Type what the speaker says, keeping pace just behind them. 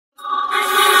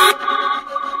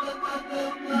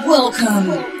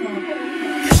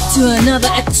to another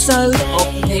episode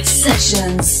of Mix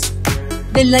Sessions.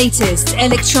 The latest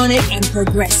electronic and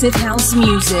progressive house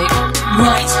music,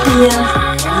 right here,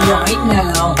 right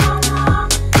now.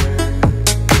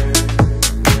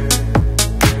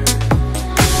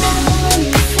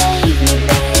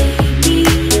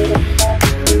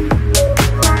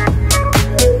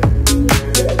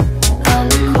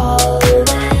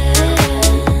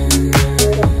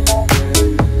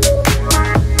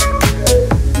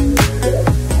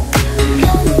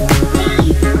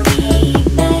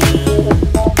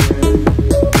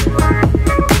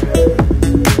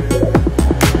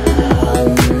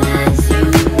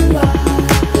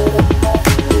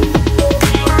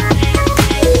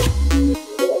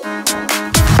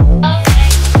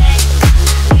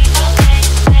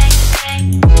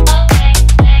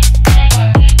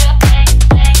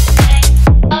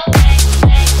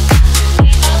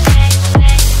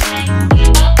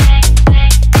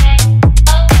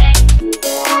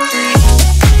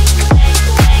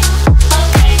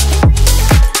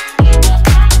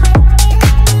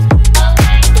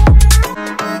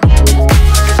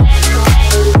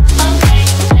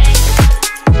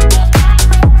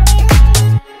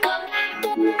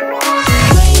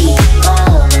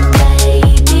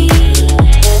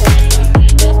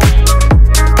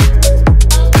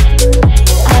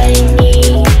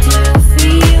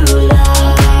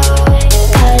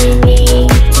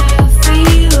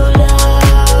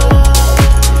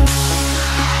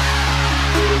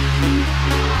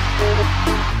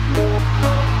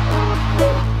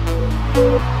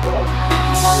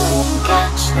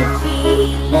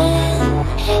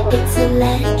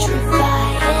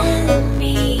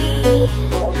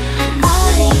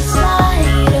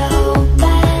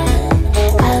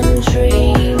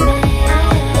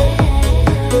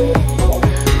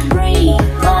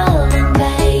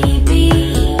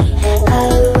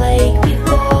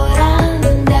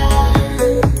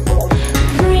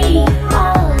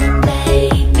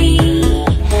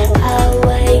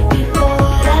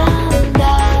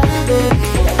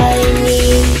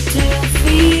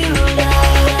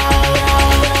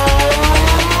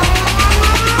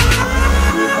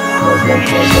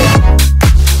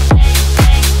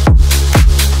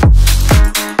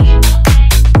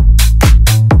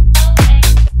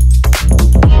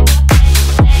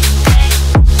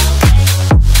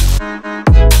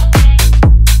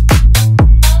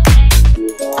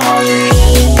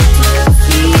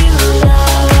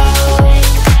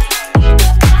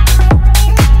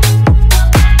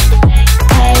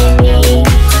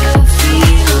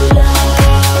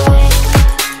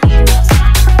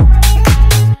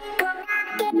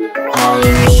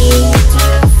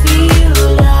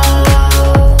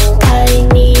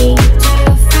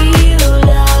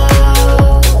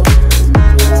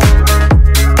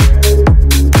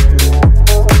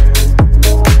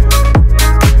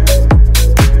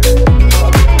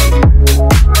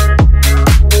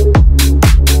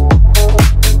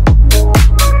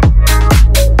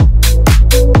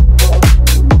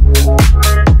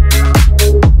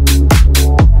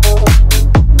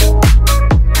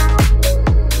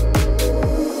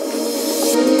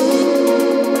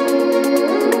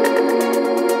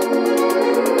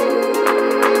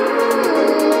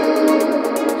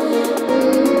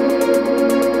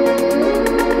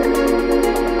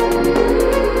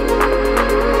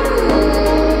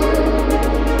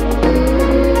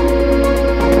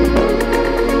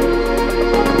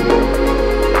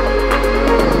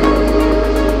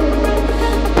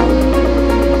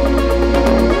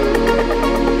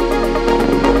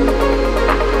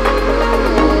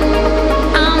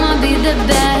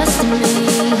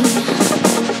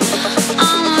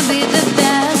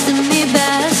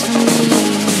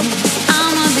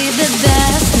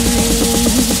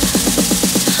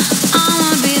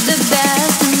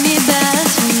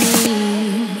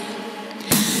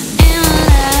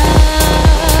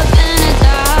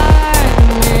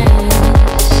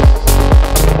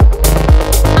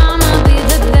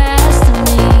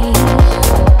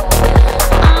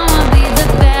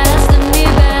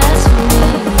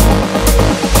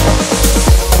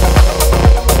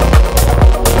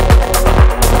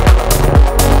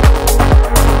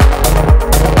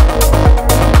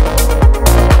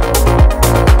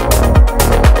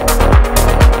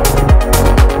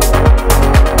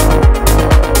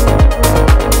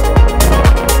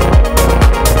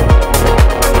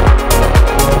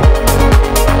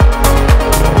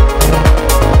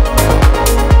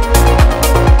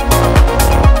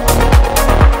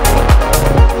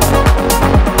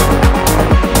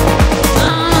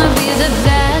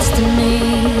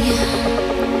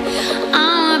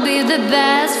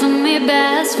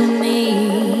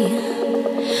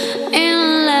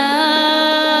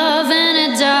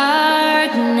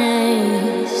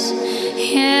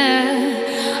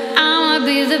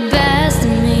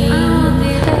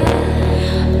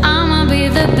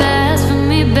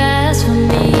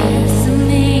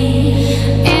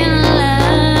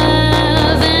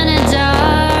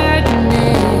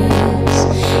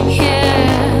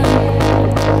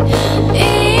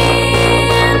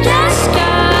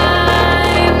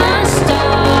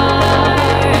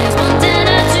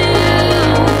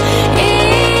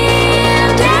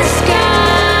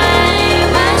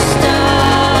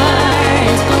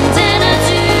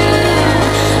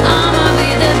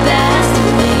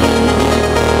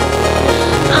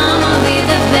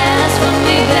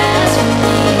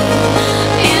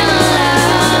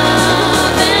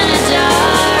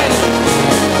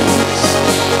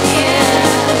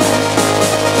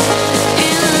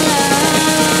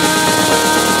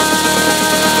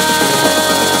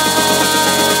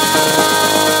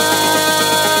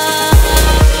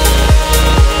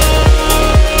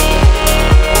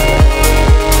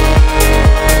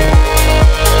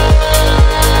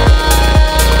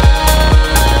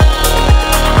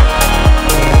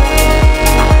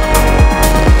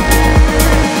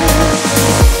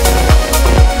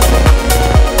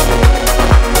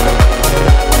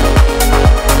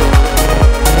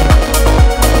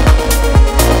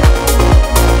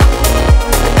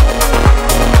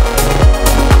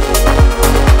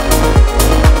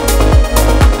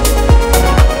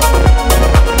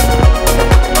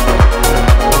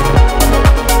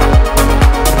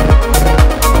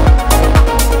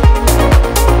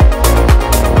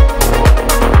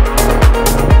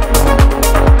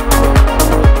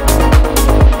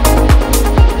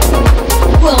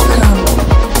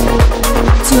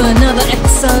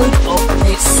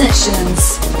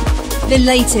 The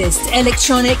latest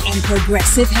electronic and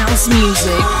progressive house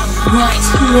music, right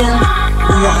here,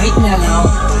 right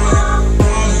now.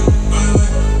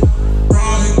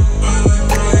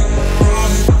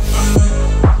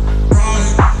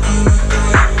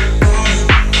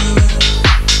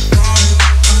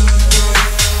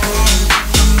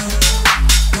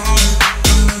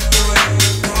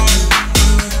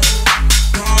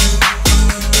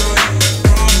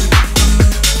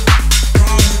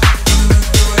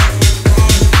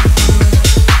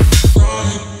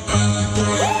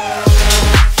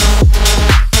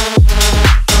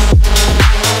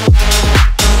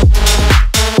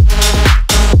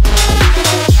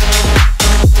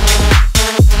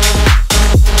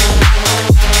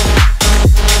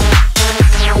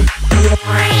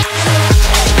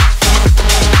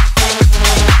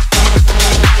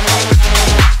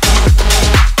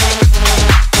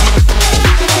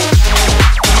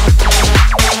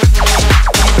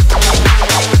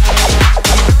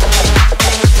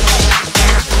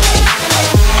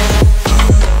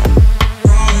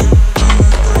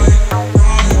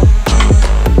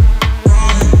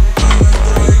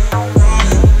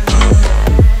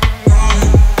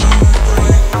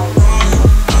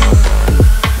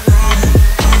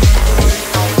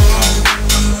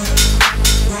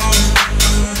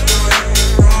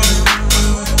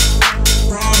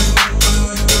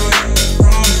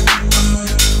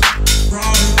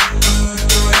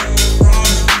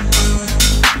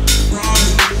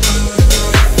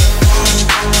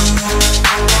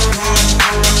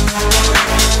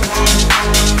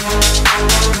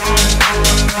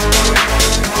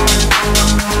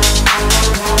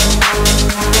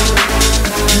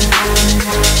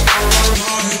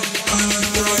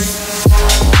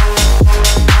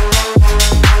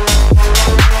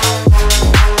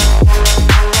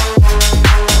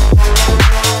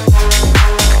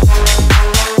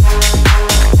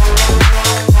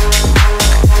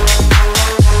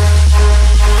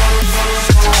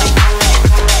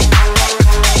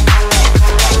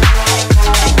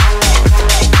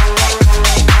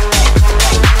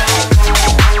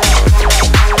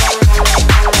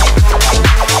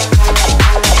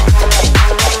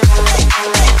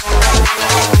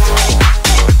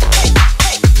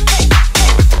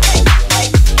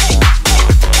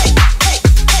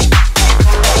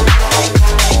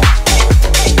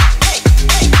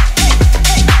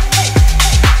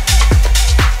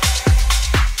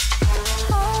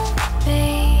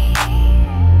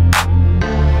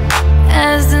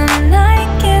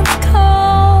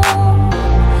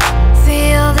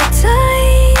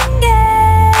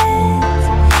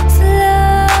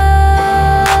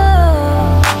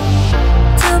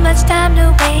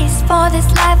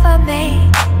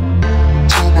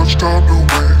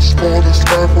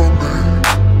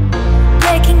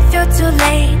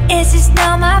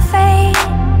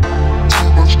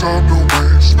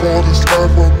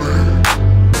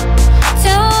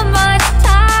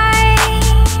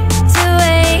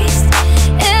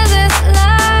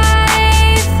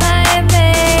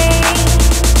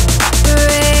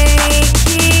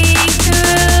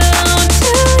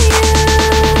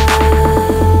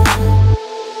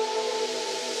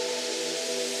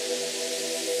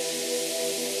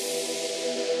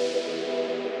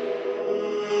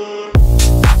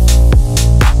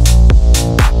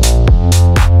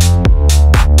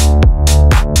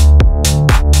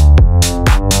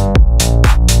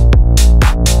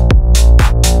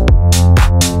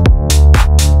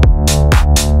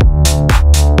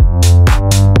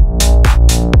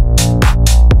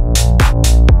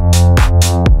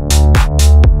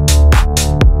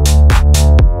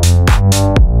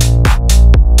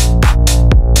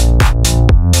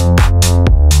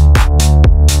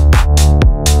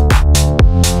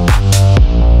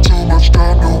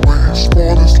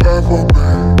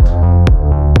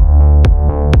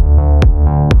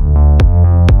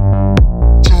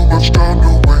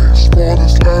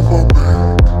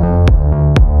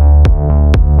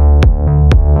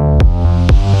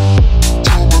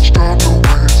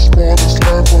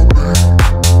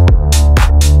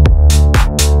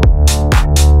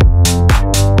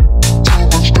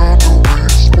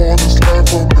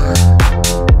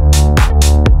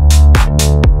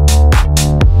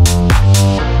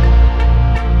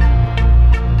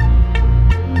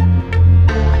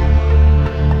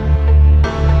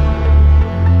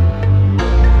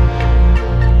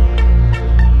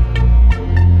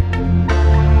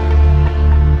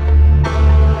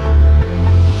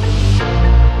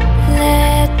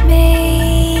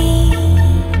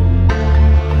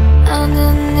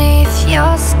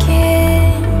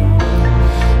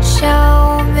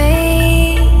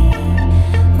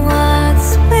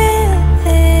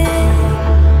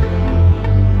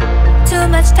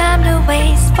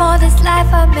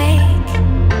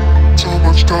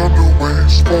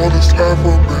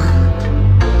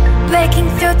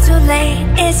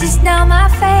 this is now my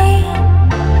fate.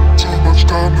 Too much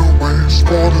time to waste,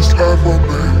 what is half of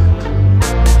me?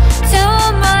 Too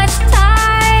much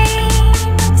time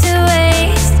to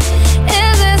waste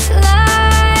in this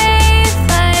life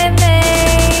I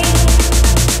made.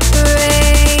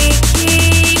 Breaking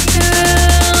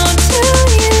through to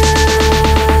you.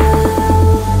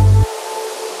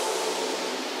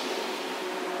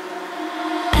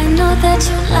 I know that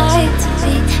you like to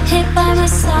be hit by my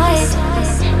side.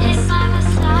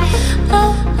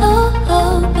 Oh, oh,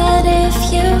 oh, but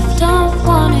if you don't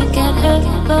wanna get hurt,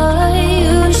 boy,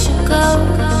 you should go.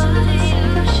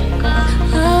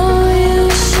 Oh, you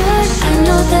should. I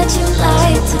know that you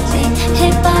like to be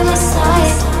hit by my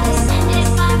side.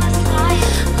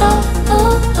 Oh,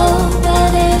 oh, oh,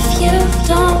 but if you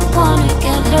don't wanna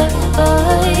get hurt,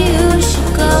 boy, you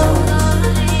should go.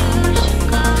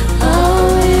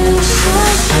 Oh, you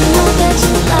should. I know that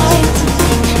you like to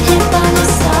be hit by my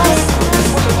side.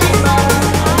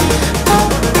 Oh,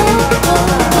 oh,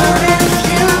 oh, but if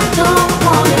you don't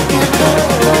wanna get hurt,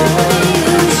 boy,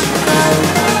 you should go.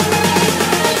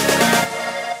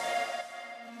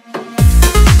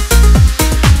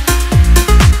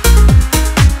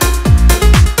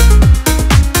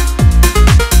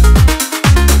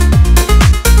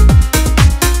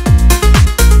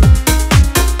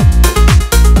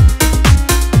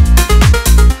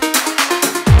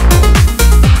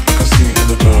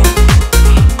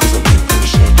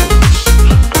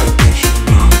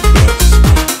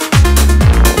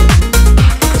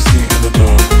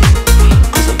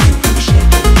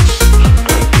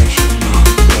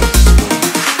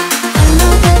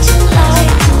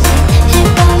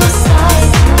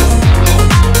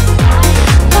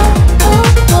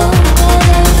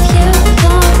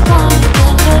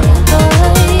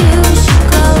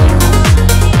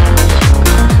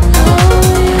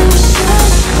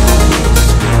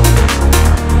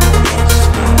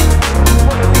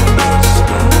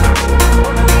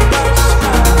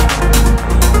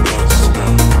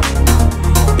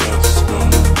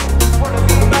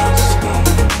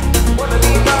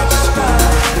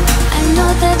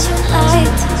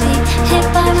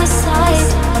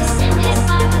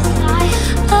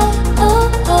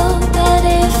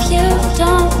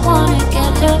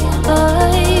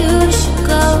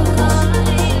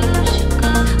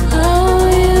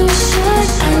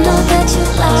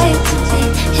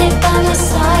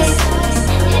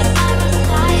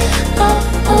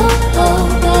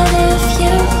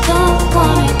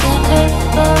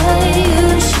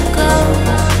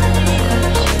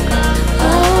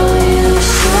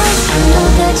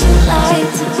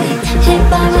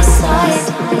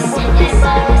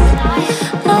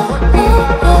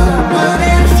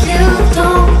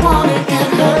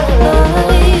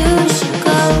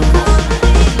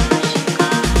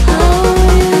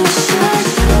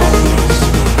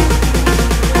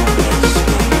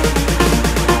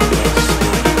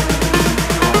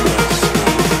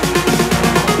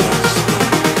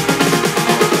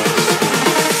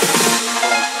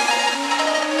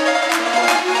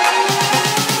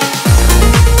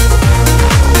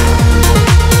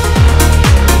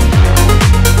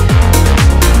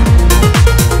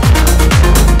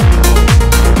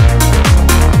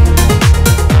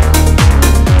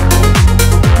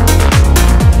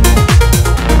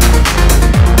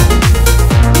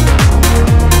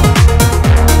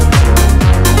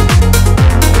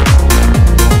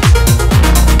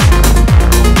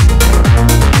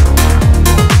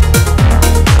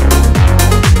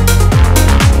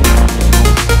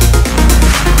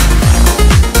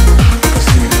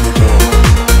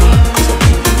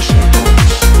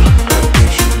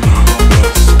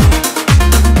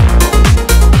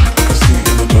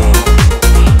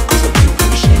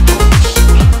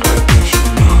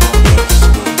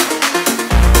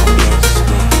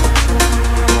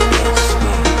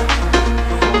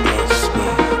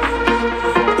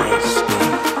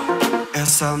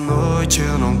 Essa noite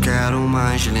eu não quero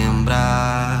mais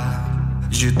lembrar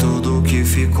de tudo que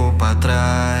ficou pra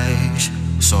trás.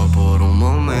 Só por um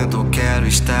momento eu quero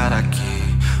estar aqui,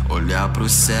 olhar pro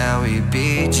céu e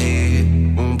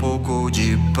pedir um pouco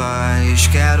de paz.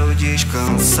 Quero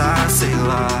descansar, sei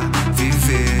lá,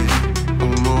 viver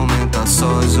um momento a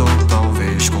sós ou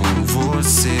talvez com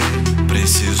você.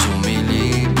 Preciso me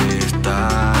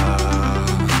libertar,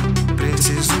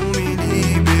 preciso me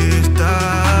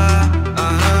libertar.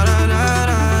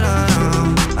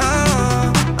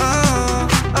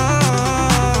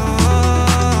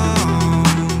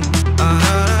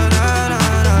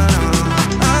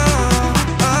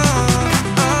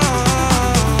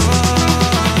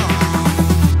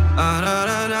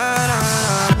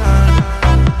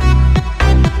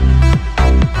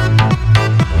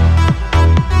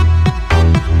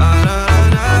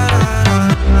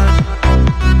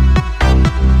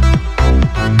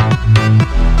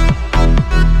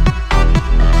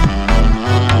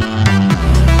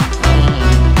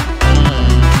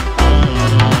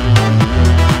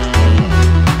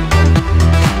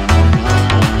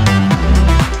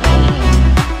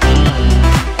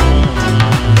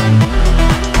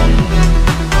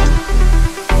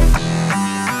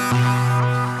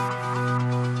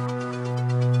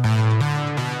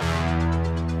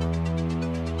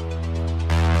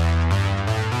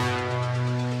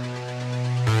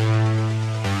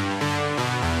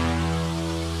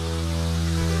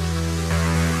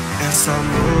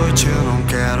 noite eu não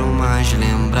quero mais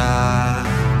lembrar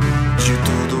de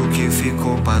tudo que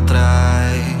ficou pra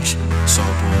trás. Só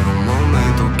por um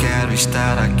momento quero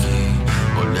estar aqui,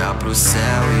 olhar pro céu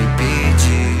e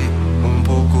pedir um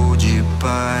pouco de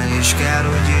paz. Quero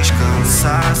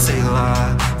descansar, sei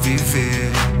lá,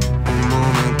 viver um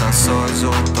momento a sós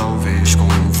ou talvez com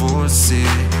você.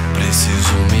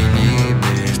 Preciso me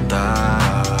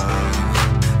libertar,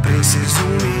 preciso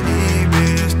me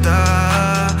libertar.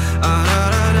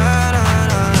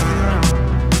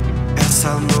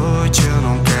 Essa noite eu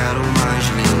não quero mais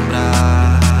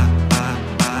lembrar.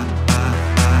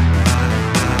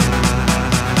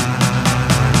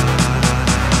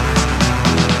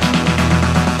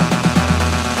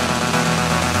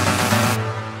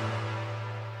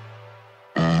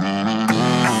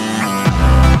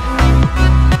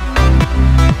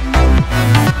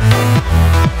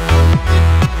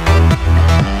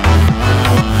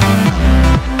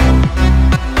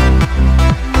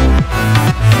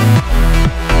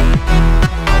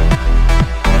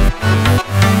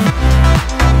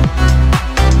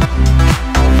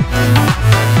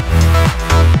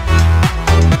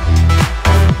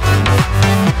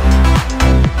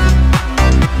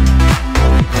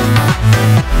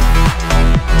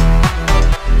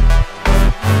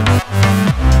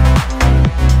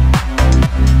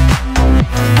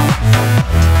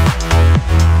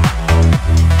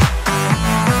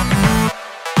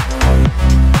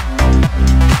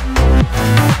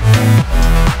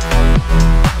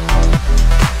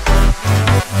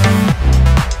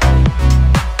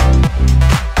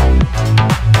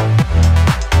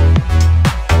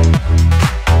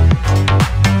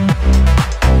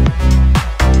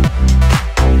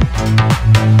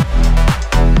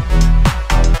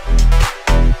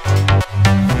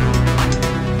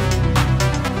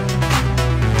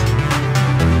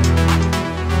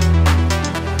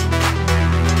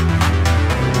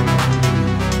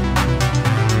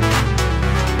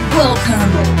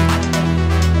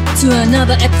 To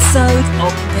another episode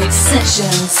of Vex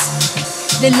Sessions,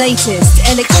 the latest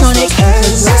electronic and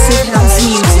progressive house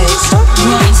music,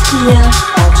 right here,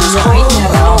 right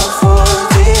now.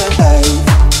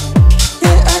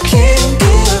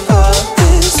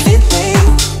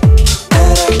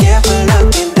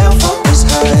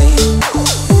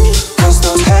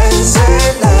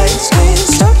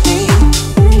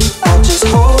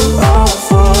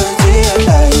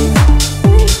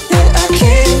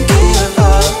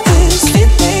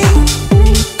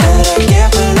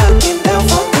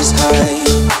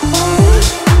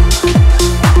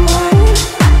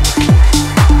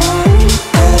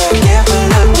 Never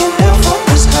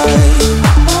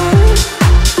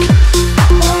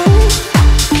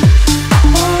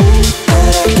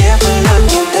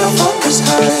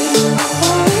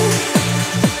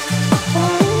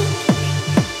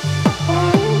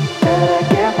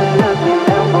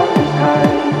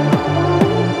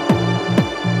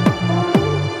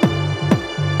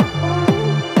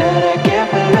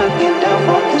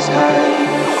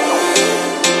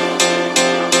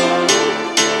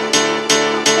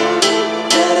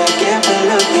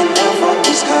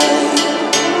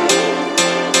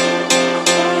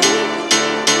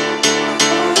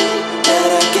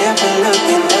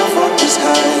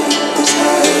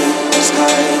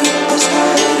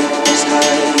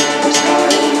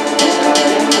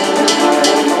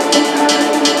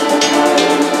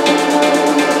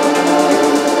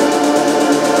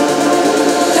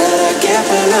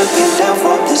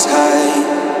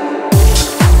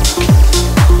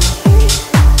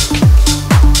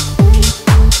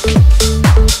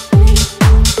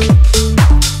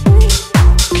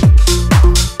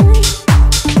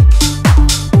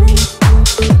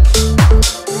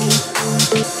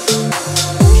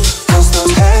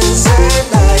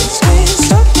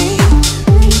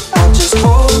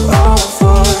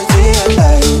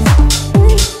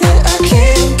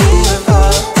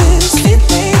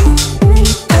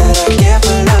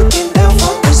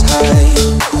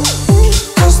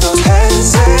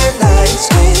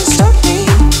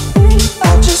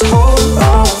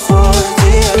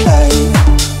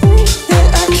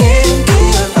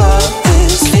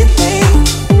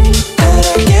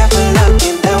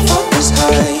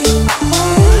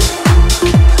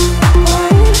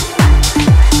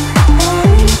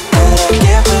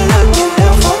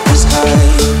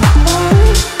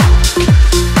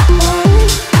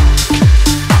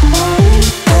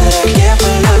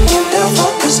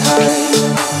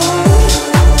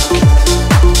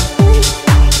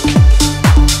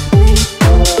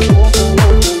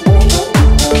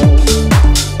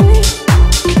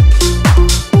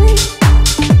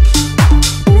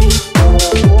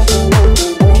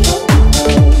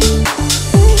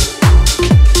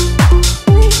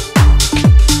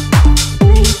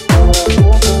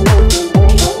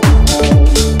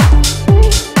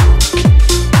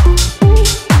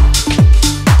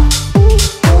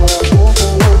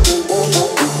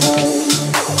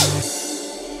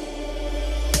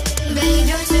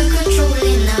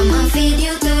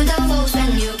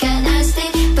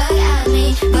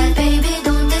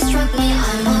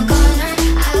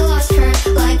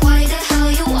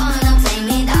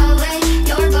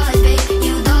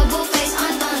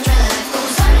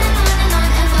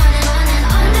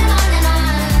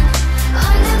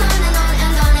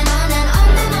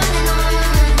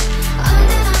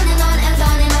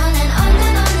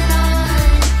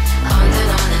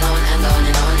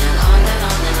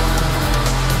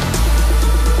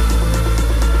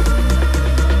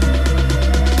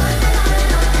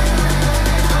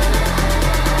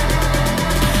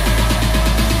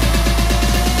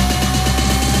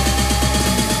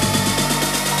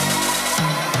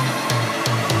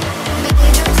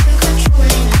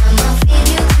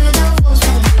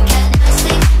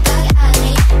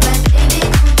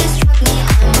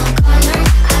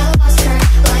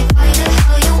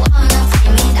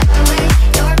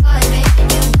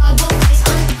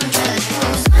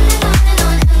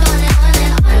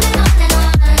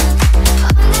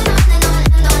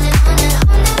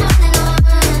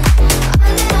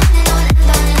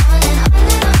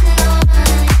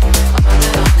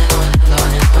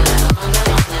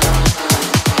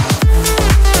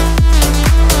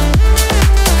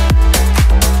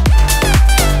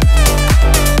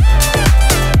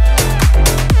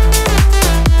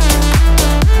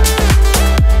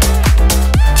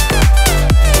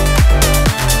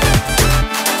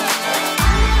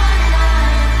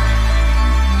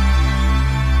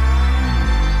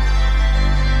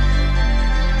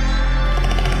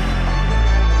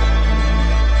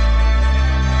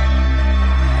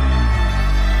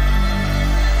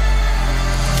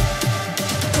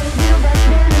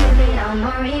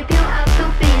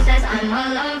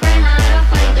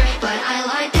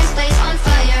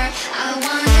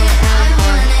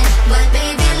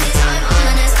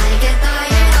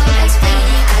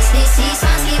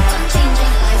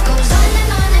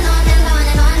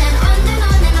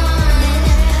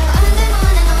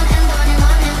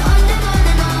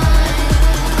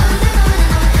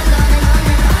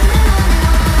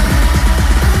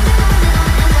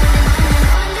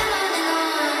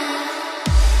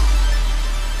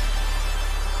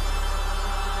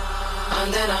On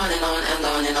and on and on and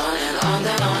on and on and on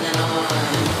and on and on.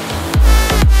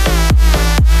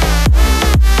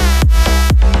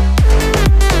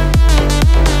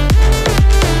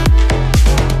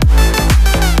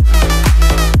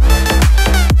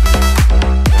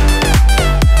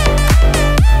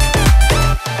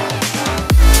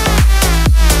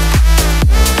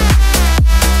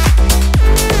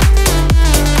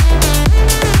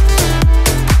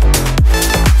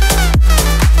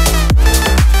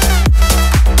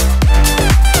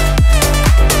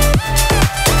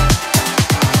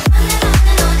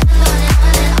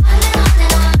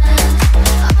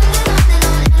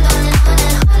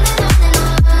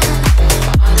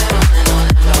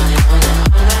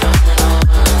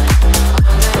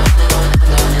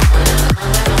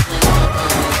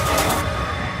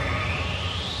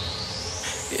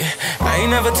 I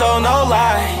ain't never told no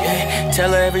lie, yeah.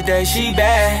 Tell her every day she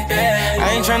bad, yeah.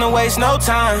 I ain't tryna waste no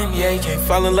time, yeah. Can't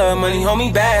fall in love, money hold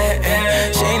me back,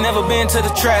 yeah. She ain't never been to the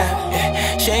trap,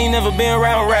 yeah. She ain't never been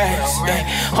around racks, yeah.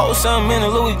 Hold something in a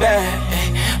Louis bag,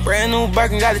 yeah. Brand new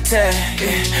Birkin got a tag,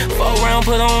 yeah. 4 round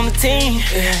put on the team,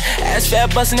 yeah. Ass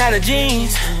fat bustin' out of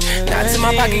jeans. Knots in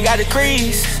my pocket got a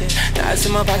crease. Knots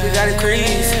in my pocket got a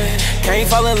crease. Can't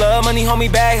fall in love, money hold me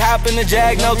back. Hop in the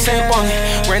Jag, no temp on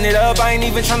it. Ran it up, I ain't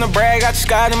even tryna brag. I just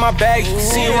got in my bag, you can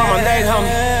see it on my leg, homie.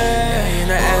 And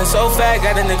the ass so fat,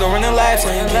 got a nigga running laps.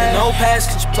 Ain't getting no pass,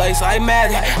 cause you play so I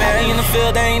mad. Money in the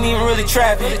field, they ain't even really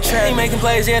trapping. Ain't making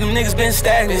plays, yeah, them niggas been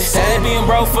stagnant. Sad being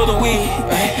broke for the week.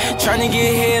 Tryna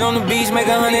get hit on the beach, make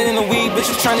 100 in a week. Bitch,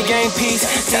 you tryna gain peace.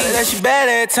 Tell her that she bad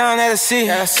every time that I see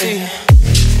her.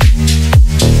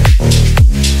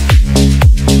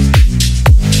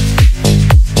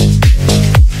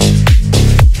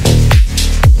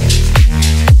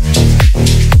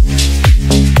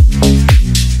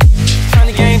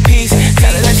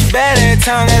 Bad every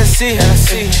time that I see her,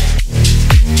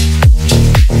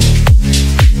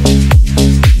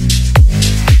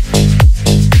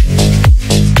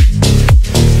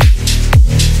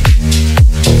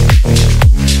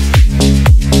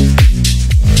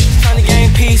 Tryna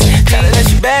gain peace, tell her that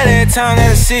she bad every time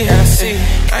that I see her,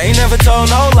 I ain't never told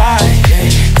no lie, yeah.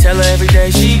 Tell her every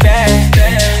day she bad,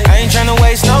 yeah. I ain't tryna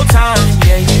waste no time,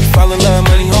 yeah. Fall in love,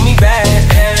 money hold me back,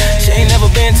 yeah. She ain't never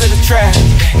been to the trap,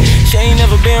 yeah. She ain't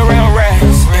never been around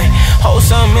rats, yeah. Hold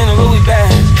something in a Louis bag,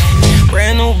 yeah.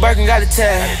 Brand new Birkin Birkin got a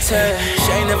tag.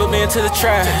 She ain't never been to the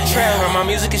trap. Heard my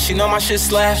music and she know my shit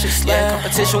slap. Yeah,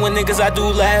 competition with niggas, I do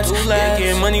laps. Yeah,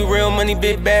 getting money, real money,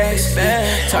 big bags.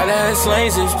 Tired of having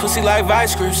slangs, pussy like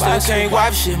vice grips. Still can't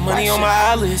wipe shit, money on my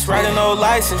eyelids. Riding no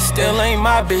license, still ain't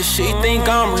my bitch. She think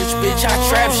I'm rich, bitch, I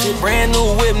trap shit. Brand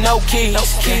new whip, no keys.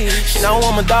 She know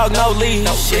I'm a dog, no leash.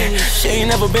 She ain't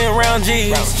never been around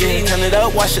G's. Yeah, turn it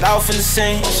up, wash it off in the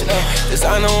sink.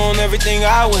 Designer on everything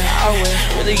I wear.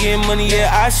 Really getting money,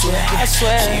 yeah, I swear.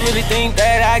 She really think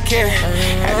that I care.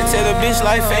 Had to tell the bitch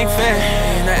life ain't fair.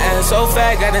 And the ass so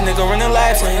fat, got a nigga running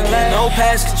laps. Ain't getting no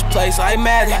pass, cause place like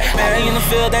Madden. They in the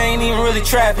field, they ain't even really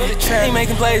trapping. Ain't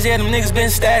making plays, yeah, them niggas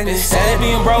been stagnant. Sad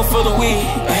being broke for the weed.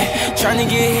 Trying to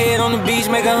get hit on the beach,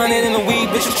 make 100 in a week.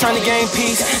 Bitch, I'm trying to gain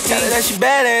peace. Tell her that she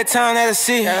bad every time that I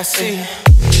see her.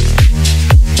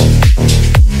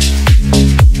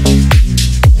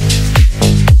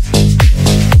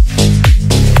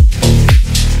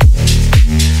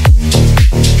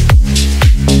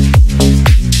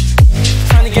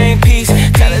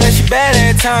 Bad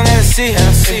every time that I see her.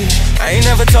 I ain't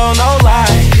never told no lie.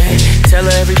 Tell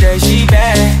her every day she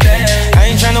bad.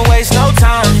 I ain't tryna waste no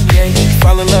time.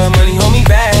 Fall in love, money, hold me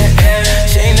back.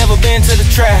 She ain't never been to the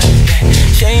trap.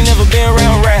 She ain't never been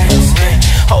around rats.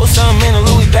 Hold something in a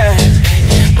Louis bag.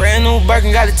 Brand new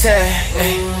Birkin got a tag.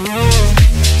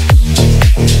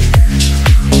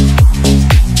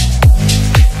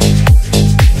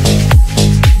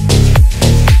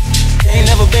 Ain't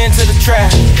never been to the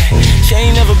trap. She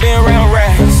ain't never been around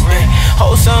rats.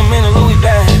 Hold something in a Louis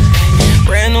bag.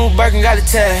 Brand new Birkin got a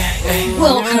tag.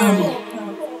 Welcome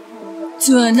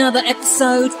to another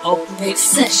episode of Vex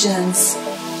Sessions.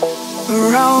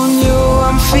 Around you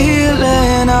I'm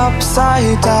feeling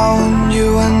upside down.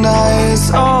 You and I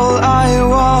is all I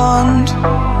want.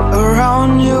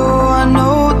 Around you I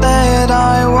know that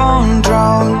I won't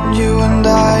drown. You and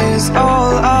I is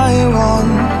all I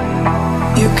want.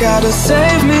 You gotta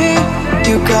save me,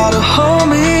 you gotta hold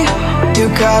me, you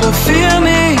gotta feel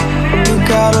me, you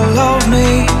gotta love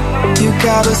me. You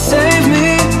gotta save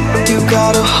me, you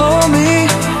gotta hold me,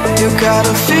 you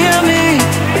gotta feel me,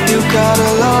 you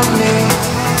gotta love me.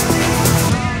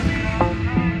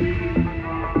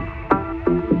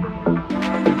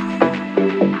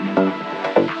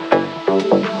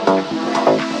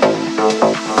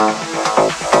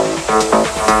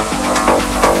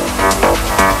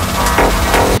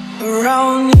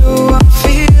 Around you I'm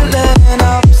feeling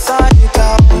upside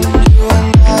down. You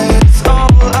and I, it's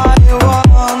all I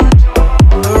want.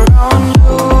 Around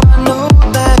you I know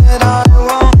that I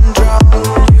won't drown.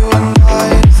 You and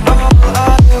I, it's all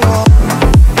I want.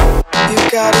 You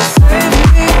gotta save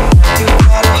me, you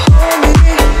gotta hold me,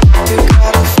 you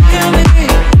gotta feel me,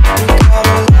 you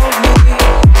gotta love me.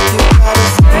 You gotta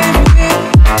save me,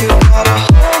 you gotta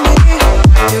hold me,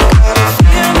 you gotta feel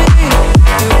me, you gotta love me.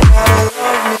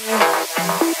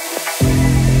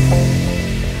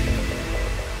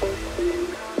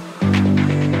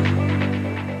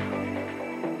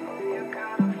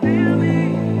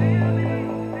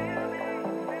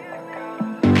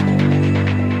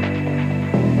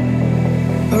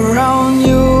 Around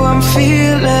you I'm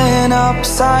feeling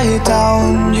upside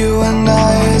down. You and I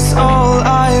is all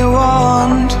I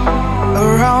want.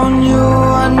 Around you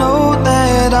I know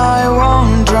that I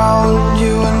won't drown.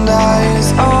 You and I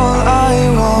is all I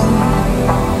want.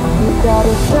 You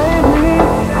gotta save me,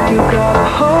 you gotta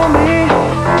hold me,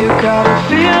 you gotta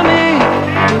feel me,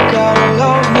 you gotta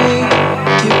love me.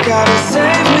 You gotta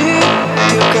save me,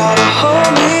 you gotta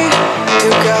hold me,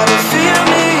 you gotta feel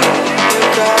me, you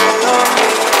gotta love me.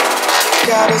 You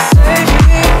gotta save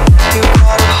me, you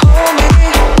gotta hold me,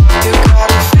 you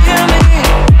gotta feel me,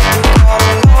 you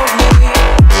gotta love me.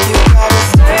 You gotta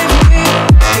save me,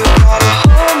 you gotta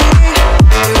hold me,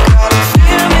 you gotta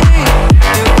feel me,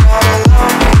 you gotta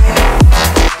love me.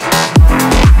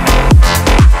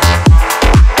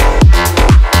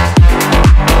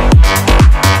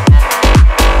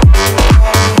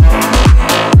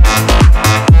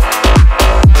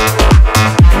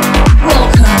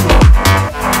 Welcome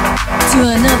to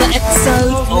another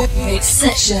episode of Vex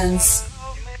Sessions.